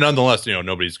 But nonetheless,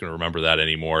 nobody's going to remember that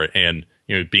anymore. And,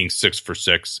 being 6 for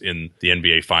 6 in the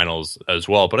NBA finals as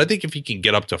well. But I think if he can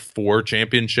get up to 4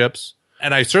 championships,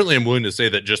 and I certainly am willing to say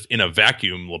that just in a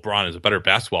vacuum, LeBron is a better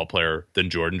basketball player than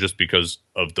Jordan, just because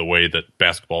of the way that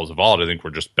basketball has evolved. I think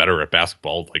we're just better at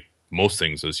basketball, like most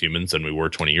things as humans, than we were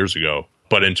 20 years ago.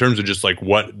 But in terms of just like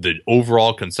what the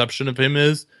overall conception of him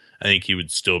is, I think he would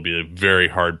still be very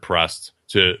hard pressed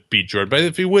to beat Jordan. But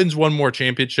if he wins one more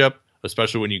championship,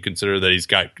 especially when you consider that he's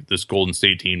got this Golden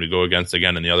State team to go against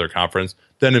again in the other conference,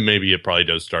 then it probably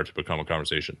does start to become a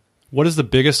conversation. What is the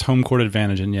biggest home court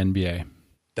advantage in the NBA?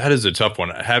 That is a tough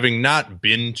one. Having not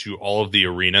been to all of the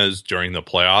arenas during the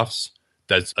playoffs,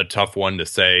 that's a tough one to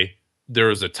say. There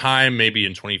was a time, maybe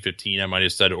in 2015, I might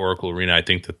have said Oracle Arena. I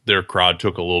think that their crowd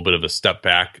took a little bit of a step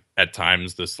back at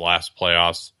times this last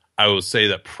playoffs. I will say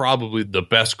that probably the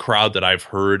best crowd that I've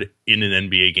heard in an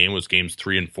NBA game was games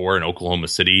 3 and 4 in Oklahoma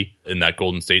City in that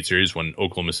Golden State series, when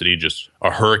Oklahoma City just a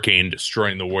hurricane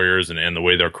destroying the Warriors, and the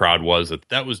way their crowd was.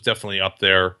 That was definitely up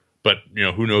there. But,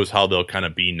 who knows how they'll kind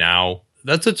of be now.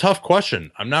 That's a tough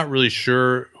question. I'm not really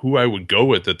sure who I would go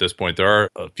with at this point. There are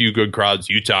a few good crowds.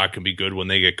 Utah can be good when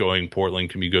they get going. Portland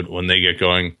can be good when they get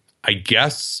going. I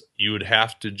guess you would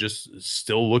have to just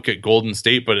still look at Golden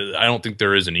State, but I don't think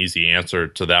there is an easy answer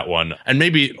to that one. And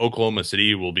maybe Oklahoma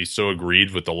City will be so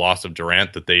aggrieved with the loss of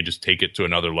Durant that they just take it to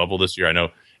another level this year. I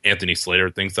know Anthony Slater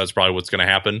thinks that's probably what's going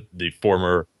to happen. The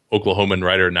former Oklahoman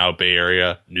writer, now Bay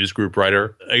Area News Group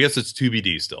writer. I guess it's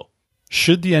TBD still.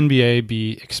 Should the NBA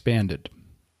be expanded?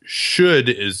 Should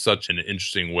is such an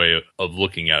interesting way of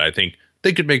looking at it. I think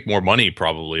they could make more money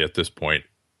probably at this point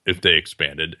if they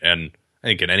expanded. And I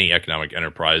think in any economic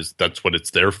enterprise, that's what it's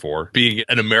there for. Being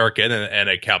an American and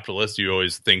a capitalist, you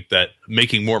always think that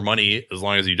making more money, as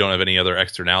long as you don't have any other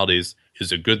externalities,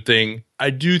 is a good thing. I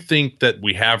do think that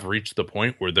we have reached the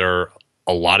point where there are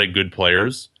a lot of good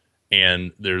players,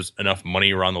 and there's enough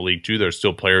money around the league too. There's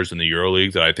still players in the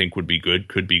EuroLeague that I think would be good,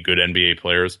 could be good NBA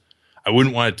players. I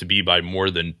wouldn't want it to be by more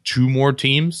than 2 more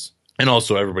teams. And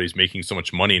also, everybody's making so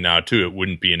much money now, too. It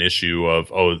wouldn't be an issue of,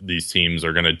 these teams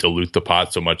are going to dilute the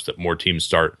pot so much that more teams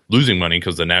start losing money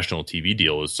because the national TV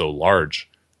deal is so large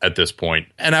at this point.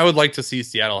 And I would like to see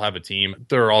Seattle have a team.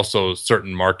 There are also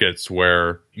certain markets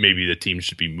where maybe the team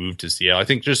should be moved to Seattle. I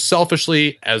think just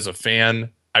selfishly, as a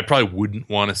fan, I probably wouldn't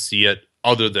want to see it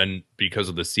other than because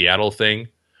of the Seattle thing,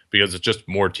 because it's just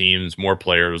more teams, more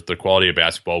players. The quality of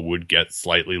basketball would get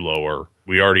slightly lower.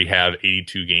 We already have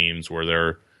 82 games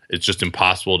where it's just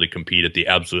impossible to compete at the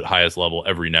absolute highest level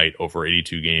every night over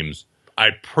 82 games.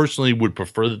 I personally would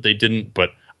prefer that they didn't,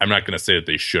 but I'm not going to say that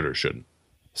they should or shouldn't.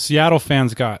 Seattle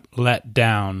fans got let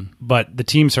down, but the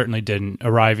team certainly didn't.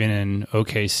 Arriving in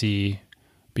OKC,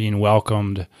 being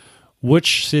welcomed.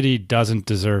 Which city doesn't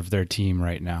deserve their team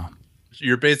right now?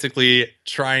 You're basically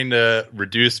trying to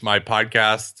reduce my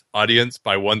podcast audience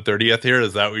by 1/30th here.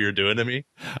 Is that what you're doing to me?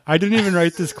 I didn't even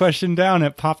write this question down.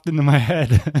 It popped into my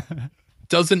head.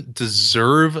 Doesn't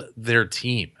deserve their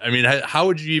team. I mean, how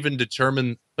would you even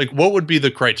determine, like, what would be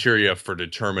the criteria for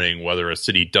determining whether a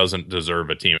city doesn't deserve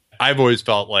a team? I've always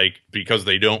felt like because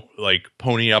they don't like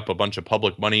pony up a bunch of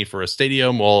public money for a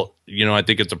stadium, well, you know, I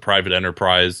think it's a private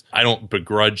enterprise. I don't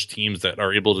begrudge teams that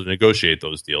are able to negotiate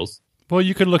those deals. Well,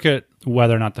 you could look at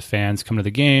whether or not the fans come to the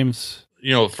games.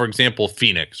 You know, for example,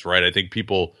 Phoenix, right? I think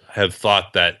people have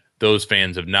thought that those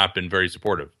fans have not been very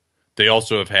supportive. They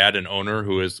also have had an owner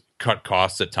who has cut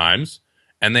costs at times,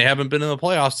 and they haven't been in the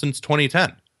playoffs since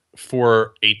 2010.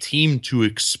 For a team to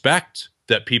expect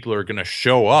that people are going to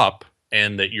show up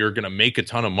and that you're going to make a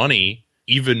ton of money,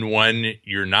 even when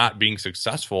you're not being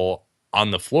successful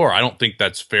on the floor, I don't think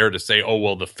that's fair to say, oh,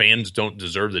 well, the fans don't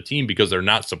deserve the team because they're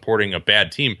not supporting a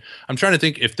bad team. I'm trying to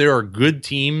think if there are good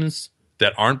teams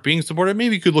that aren't being supported.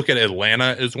 Maybe you could look at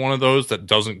Atlanta as one of those that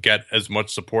doesn't get as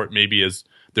much support maybe as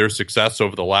their success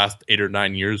over the last 8 or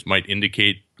 9 years might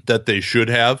indicate that they should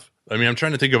have. I mean, I'm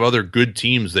trying to think of other good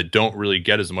teams that don't really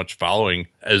get as much following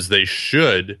as they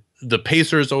should. The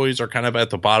Pacers always are kind of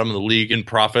at the bottom of the league in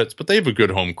profits, but they have a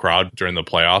good home crowd during the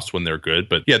playoffs when they're good.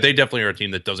 But yeah, they definitely are a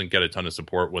team that doesn't get a ton of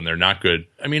support when they're not good.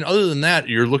 I mean, other than that,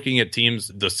 you're looking at teams,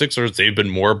 the Sixers, they've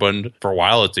been moribund for a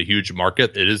while. It's a huge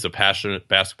market. It is a passionate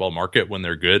basketball market when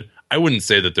they're good. I wouldn't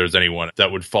say that there's anyone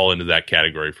that would fall into that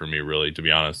category for me, really, to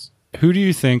be honest. Who do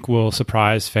you think will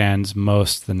surprise fans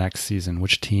most the next season?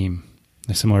 Which team?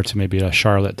 Similar to maybe a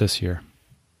Charlotte this year.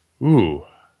 Ooh.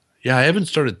 Yeah, I haven't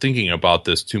started thinking about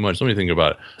this too much. Let me think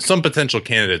about it. Some potential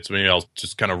candidates, maybe I'll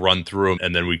just kind of run through them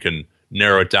and then we can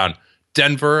narrow it down.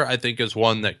 Denver, I think, is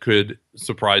one that could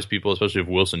surprise people, especially if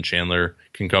Wilson Chandler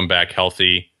can come back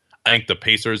healthy. I think the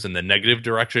Pacers in the negative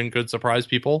direction could surprise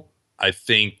people. I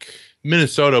think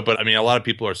Minnesota, but I mean, a lot of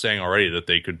people are saying already that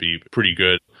they could be pretty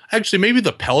good. Actually, maybe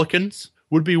the Pelicans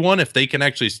would be one if they can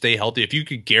actually stay healthy. If you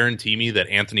could guarantee me that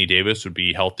Anthony Davis would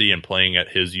be healthy and playing at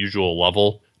his usual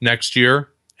level next year,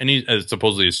 and he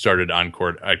supposedly has started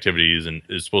on-court activities and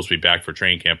is supposed to be back for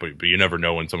training camp, but you never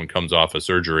know when someone comes off a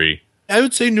surgery. I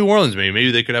would say New Orleans,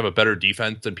 maybe they could have a better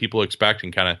defense than people expect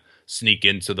and kind of sneak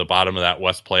into the bottom of that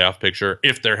West playoff picture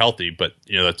if they're healthy. But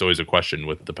you know, that's always a question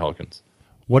with the Pelicans.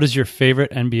 What is your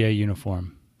favorite NBA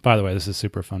uniform? By the way, this is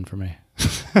super fun for me.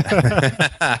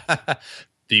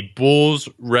 The Bulls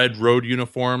red road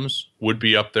uniforms would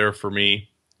be up there for me.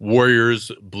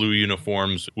 Warriors blue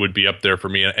uniforms would be up there for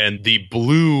me. And the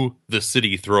blue, the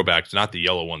city throwbacks, not the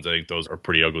yellow ones. I think those are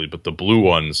pretty ugly, but the blue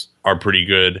ones are pretty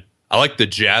good. I like the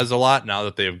Jazz a lot now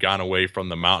that they've gone away from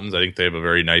the mountains. I think they have a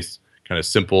very nice kind of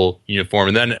simple uniform.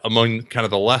 And then among kind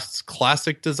of the less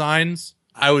classic designs,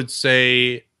 I would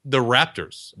say the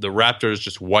Raptors. The Raptors,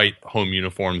 just white home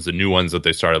uniforms, the new ones that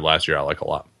they started last year, I like a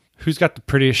lot. Who's got the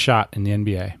prettiest shot in the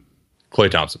NBA? Klay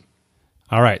Thompson.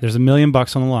 All right, there's $1 million on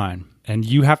the line, and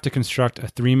you have to construct a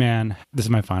 3-man. This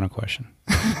is my final question.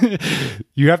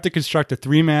 You have to construct a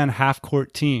 3-man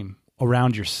half-court team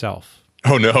around yourself.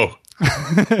 Oh, no.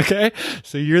 Okay,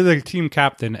 so you're the team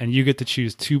captain, and you get to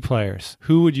choose 2 players.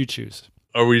 Who would you choose?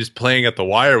 Are we just playing at the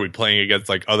Y, or are we playing against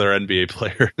like other NBA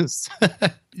players?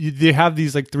 They have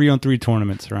these like 3-on-3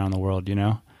 tournaments around the world, you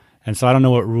know? And so I don't know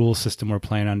what rule system we're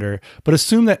playing under, but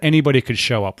assume that anybody could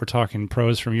show up. We're talking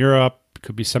pros from Europe,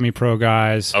 could be semi-pro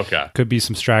guys, okay, could be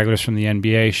some stragglers from the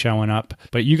NBA showing up.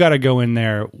 But you got to go in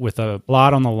there with a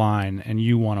lot on the line, and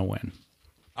you want to win.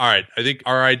 All right. I think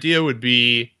our idea would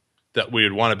be that we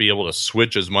would want to be able to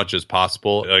switch as much as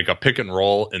possible. Like a pick and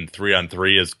roll in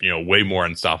 3-on-3 is, you know, way more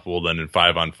unstoppable than in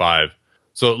 5-on-5.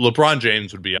 So LeBron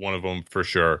James would be one of them for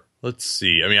sure. Let's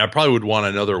see. I mean, I probably would want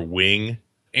another wing.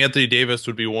 Anthony Davis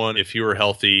would be one if he were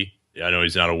healthy. I know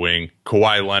he's not a wing.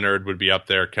 Kawhi Leonard would be up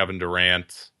there. Kevin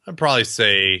Durant. I'd probably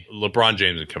say LeBron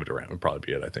James and Kevin Durant would probably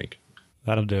be it, I think.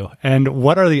 That'll do. And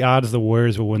what are the odds the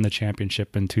Warriors will win the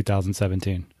championship in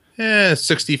 2017?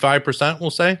 65%,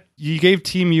 we'll say. You gave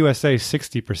Team USA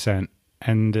 60%,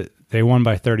 and they won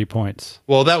by 30 points.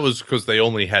 Well, that was because they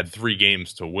only had 3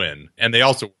 games to win. And they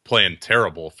also playing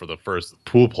terrible for the first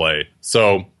pool play.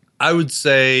 So I would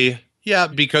say, yeah,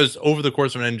 because over the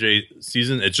course of an NBA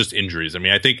season, it's just injuries. I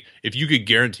mean, I think if you could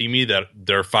guarantee me that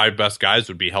their 5 best guys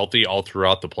would be healthy all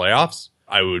throughout the playoffs,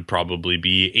 I would probably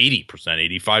be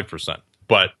 80%, 85%.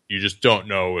 But you just don't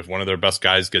know if one of their best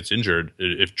guys gets injured.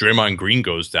 If Draymond Green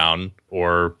goes down,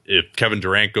 or if Kevin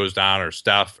Durant goes down, or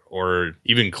Steph, or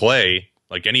even Klay,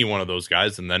 like any one of those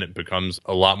guys, and then it becomes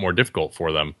a lot more difficult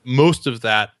for them. Most of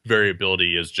that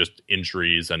variability is just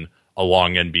injuries and a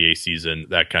long NBA season,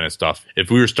 that kind of stuff.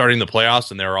 If we were starting the playoffs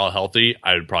and they were all healthy,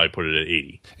 I would probably put it at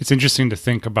 80. It's interesting to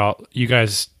think about. You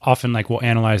guys often will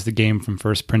analyze the game from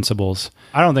first principles.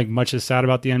 I don't think much is sad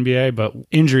about the NBA, but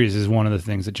injuries is one of the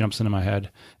things that jumps into my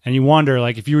head. And you wonder,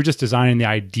 if you were just designing the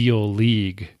ideal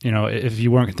league, if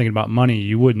you weren't thinking about money,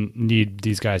 you wouldn't need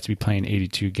these guys to be playing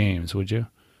 82 games, would you?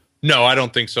 No, I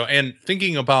don't think so. And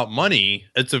thinking about money,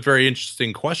 it's a very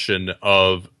interesting question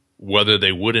of whether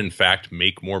they would in fact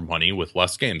make more money with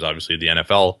less games. Obviously, the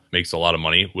NFL makes a lot of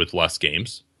money with less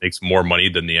games, makes more money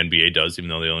than the NBA does, even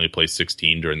though they only play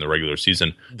 16 during the regular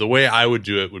season. The way I would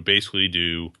do it would basically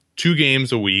do 2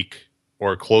 games a week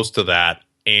or close to that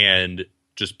and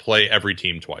just play every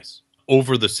team twice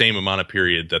over the same amount of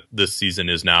period that this season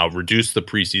is now. Reduce the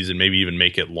preseason, maybe even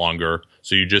make it longer.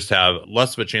 So you just have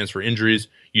less of a chance for injuries.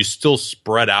 You still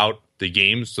spread out the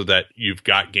games so that you've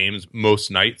got games most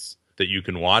nights that you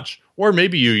can watch, or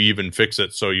maybe you even fix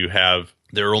it so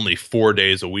there are only 4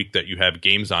 days a week that you have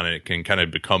games on, and it can kind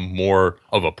of become more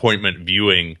of appointment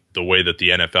viewing the way that the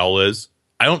NFL is.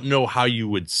 I don't know how you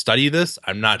would study this.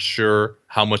 I'm not sure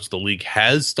how much the league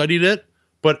has studied it,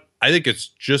 but I think it's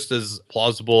just as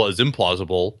plausible as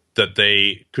implausible that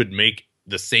they could make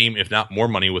the same, if not more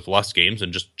money with less games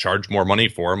and just charge more money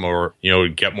for them, or,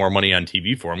 get more money on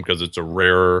TV for them because it's a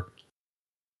rare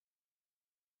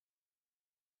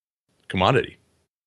commodity.